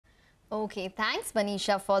Okay, thanks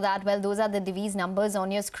Manisha for that. Well, those are the Divi's numbers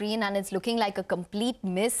on your screen and it's looking like a complete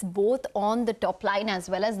miss both on the top line as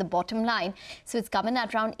well as the bottom line. So it's coming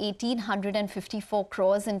at around 1,854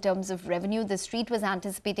 crores in terms of revenue. The street was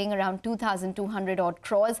anticipating around 2,200 odd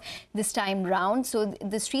crores this time round. So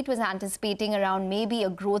the street was anticipating around maybe a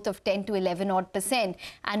growth of 10 to 11 odd %.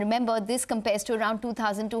 And remember, this compares to around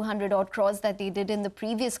 2,200 odd crores that they did in the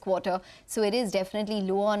previous quarter. So it is definitely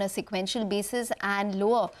lower on a sequential basis and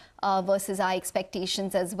lower versus our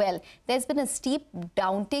expectations as well. There's been a steep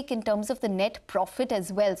downtick in terms of the net profit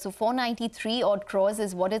as well. So 493 odd crores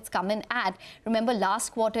is what it's come in at. Remember,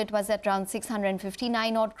 last quarter it was at around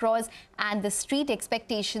 659 odd crores and the street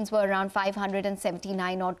expectations were around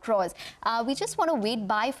 579 odd crores. We just want to wait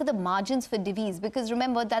by for the margins for Divi's, because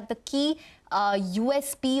remember that the key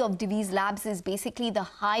USP of Divi's Labs is basically the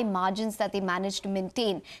high margins that they managed to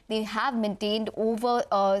maintain. They have maintained over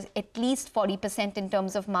at least 40% in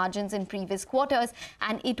terms of margins in previous quarters,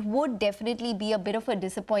 and it would definitely be a bit of a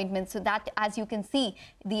disappointment. So that, as you can see,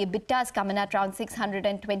 the EBITDA has come in at around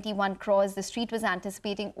 621 crores. The street was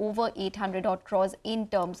anticipating over 800 odd crores in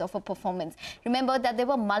terms of a performance. Remember that there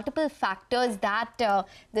were multiple factors that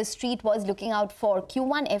the street was looking out for.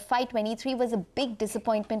 Q1 FY23 was a big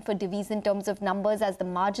disappointment for Divi's in terms of numbers, as the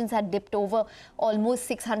margins had dipped over almost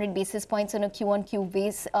 600 basis points on a Q-on-Q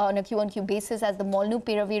basis, as the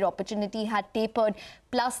molnupiravir opportunity had tapered.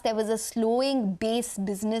 Plus, there was a slowing base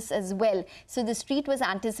business as well. So the street was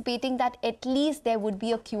anticipating that at least there would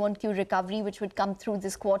be a Q-on-Q recovery which would come through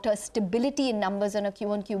this quarter. Stability in numbers on a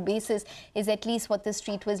Q-on-Q basis is at least what the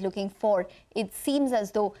street was looking for. It seems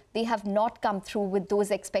as though they have not come through with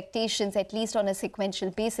those expectations, at least on a sequential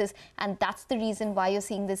basis. And that's the reason why you're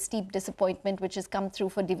seeing this steep disappointment which has come through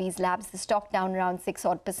for Divi's Labs. The stock down around 6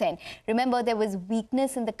 odd %. Remember, there was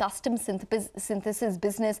weakness in the custom synthesis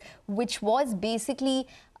business, which was basically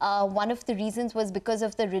one of the reasons was because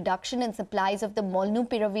of the reduction in supplies of the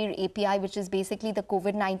molnupiravir API, which is basically the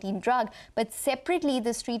COVID-19 drug. But separately,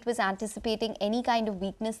 the street was anticipating any kind of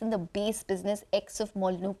weakness in the base business X of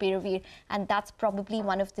molnupiravir. And that's probably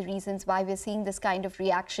one of the reasons why we're seeing this kind of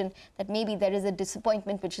reaction, that maybe there is a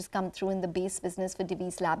disappointment which has come through in the base business for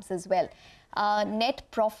Divi's Labs as well. Net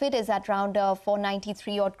profit is at around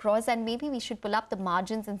 493 odd crores, and maybe we should pull up the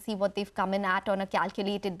margins and see what they've come in at on a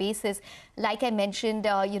calculated basis. Like I mentioned,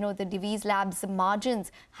 the Divi's Labs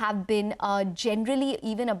margins have been generally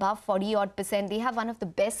even above 40 odd %. They have one of the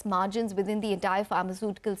best margins within the entire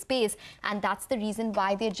pharmaceutical space, and that's the reason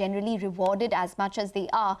why they're generally rewarded as much as they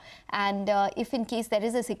are. And if in case there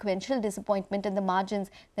is a sequential disappointment in the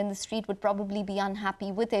margins, then the street would probably be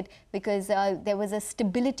unhappy with it, because there was a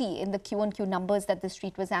stability in the Q-on-Q numbers that the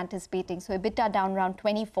street was anticipating. So EBITDA down around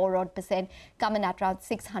 24 odd %, coming at around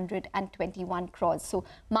 621 crores. So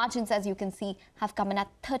margins, as you can see, have come in at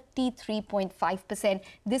 33.5%.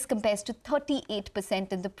 This compares to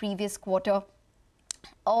 38% in the previous quarter,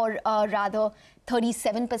 or rather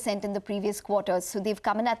 37% in the previous quarter. So they've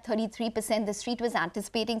come in at 33%. The street was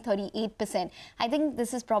anticipating 38%. I think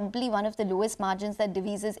this is probably one of the lowest margins that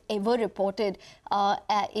Divi's has ever reported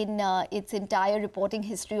in its entire reporting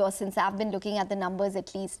history, or since I've been looking at the numbers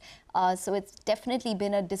at least. So it's definitely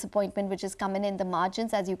been a disappointment which has come in the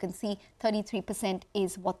margins. As you can see, 33%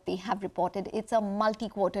 is what they have reported. It's a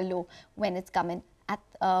multi-quarter low when it's come in.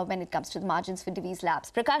 When it comes to the margins for Divi's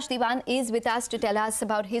Labs. Prakash Diwan is with us to tell us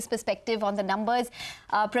about his perspective on the numbers.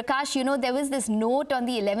 Prakash, there was this note on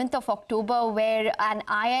the 11th of October where an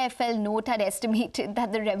IIFL note had estimated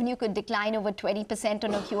that the revenue could decline over 20%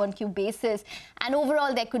 on a Q-on-Q basis, and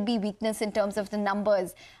overall there could be weakness in terms of the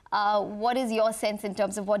numbers. What is your sense in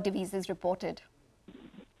terms of what Divi's has reported?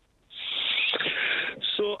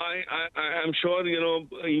 So I'm sure,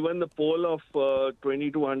 even the poll of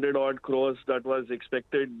 2,200 odd crores that was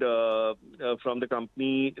expected from the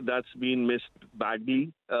company, that's been missed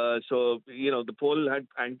badly. So, the poll had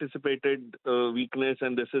anticipated weakness,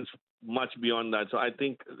 and this is much beyond that. So I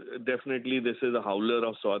think definitely this is a howler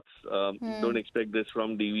of sorts. Don't expect this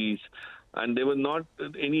from Divi's. And there was not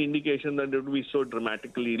any indication that it would be so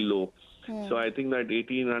dramatically low. So I think that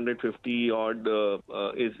 1,850 odd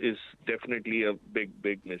is definitely a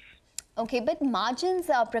big miss. Okay, but margins,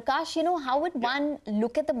 Prakash, how would one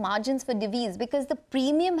look at the margins for Divi's? Because the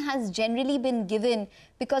premium has generally been given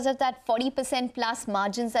because of that 40% plus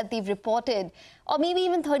margins that they've reported, or maybe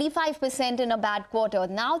even 35% in a bad quarter.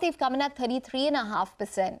 Now they've come in at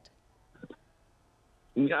 33.5%.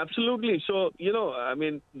 Absolutely. So, I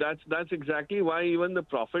mean, that's exactly why even the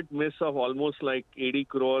profit miss of almost like 80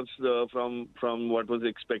 crores from what was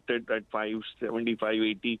expected at 570,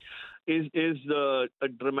 580 is a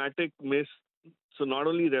dramatic miss So not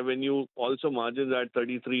only revenue, also margins at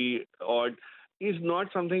 33 odd is not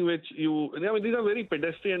something which you. I mean, these are very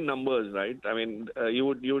pedestrian numbers, right? I mean, you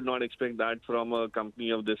would not expect that from a company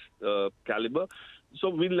of this caliber. So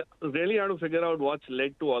we'll really have to figure out what's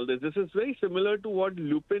led to all this. This is very similar to what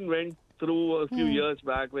Lupin went through a few years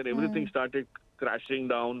back when everything started crashing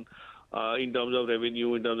down in terms of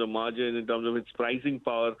revenue, in terms of margin, in terms of its pricing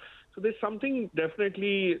power. So there's something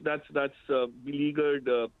definitely that's beleaguered.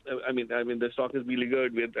 I mean the stock is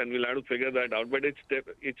beleaguered with, and we'll have to figure that out. But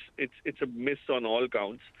it's a miss on all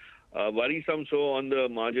counts. Worrisome so on the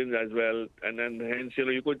margins as well, and then hence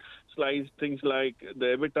you could slice things like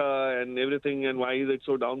the EBITDA and everything, and why is it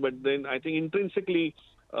so down? But then I think intrinsically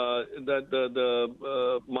that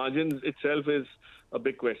the margins itself is a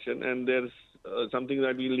big question, and there's something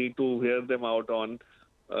that we'll need to hear them out on.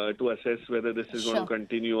 To assess whether this is going to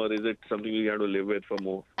continue or is it something we have to live with for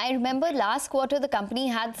more. I remember last quarter the company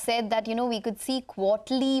had said that, we could see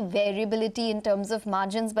quarterly variability in terms of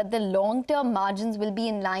margins, but the long-term margins will be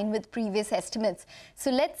in line with previous estimates. So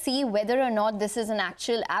let's see whether or not this is an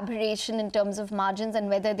actual aberration in terms of margins and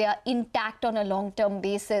whether they are intact on a long-term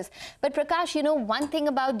basis. But Prakash, one thing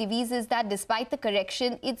about Divi's is that despite the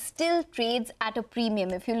correction, it still trades at a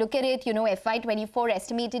premium. If you look at it, FY24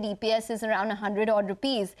 estimated EPS is around 100 odd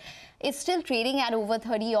rupees. It's still trading at over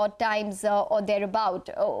 30 odd times or thereabout.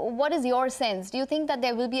 What is your sense? Do you think that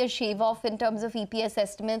there will be a shave off in terms of EPS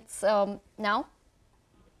estimates now?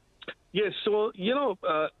 Yes. So,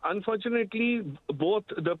 unfortunately, both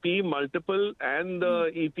the P multiple and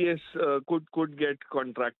the EPS could get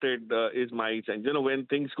contracted is my sense. When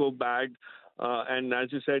things go bad, and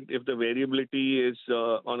as you said, if the variability is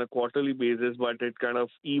on a quarterly basis, but it kind of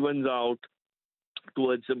evens out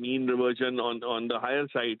towards a mean reversion on the higher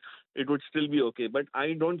side, it would still be okay. But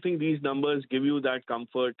I don't think these numbers give you that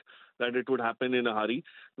comfort that it would happen in a hurry,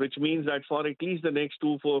 which means that for at least the next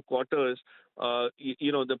 2-4 quarters,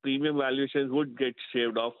 the premium valuations would get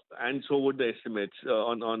shaved off, and so would the estimates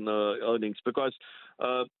on earnings, because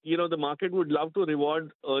the market would love to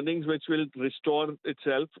reward earnings which will restore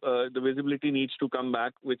itself. The visibility needs to come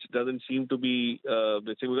back, which doesn't seem to be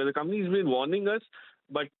the same, because the company's been warning us,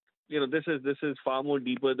 but this is far more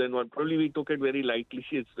deeper than what probably we took it very lightly.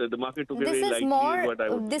 The market took it very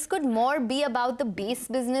lightly. This could more be about the base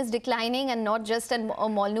business declining and not just a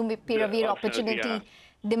molnupiravir opportunity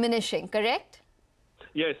diminishing, correct?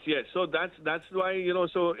 Yes. So that's why,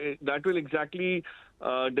 so that will exactly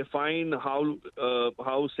define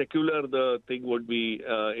how secular the thing would be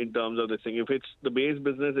in terms of this thing. If it's the base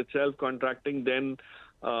business itself contracting, then,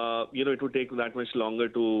 it would take that much longer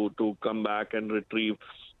to come back and retrieve.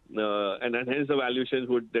 And hence the valuations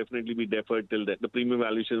would definitely be deferred till then. The premium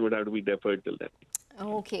valuations would have to be deferred till then.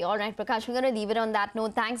 Okay, all right, Prakash, we're going to leave it on that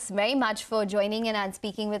note. Thanks very much for joining in and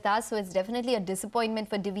speaking with us. So it's definitely a disappointment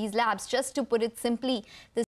for Divi's Labs. Just to put it simply,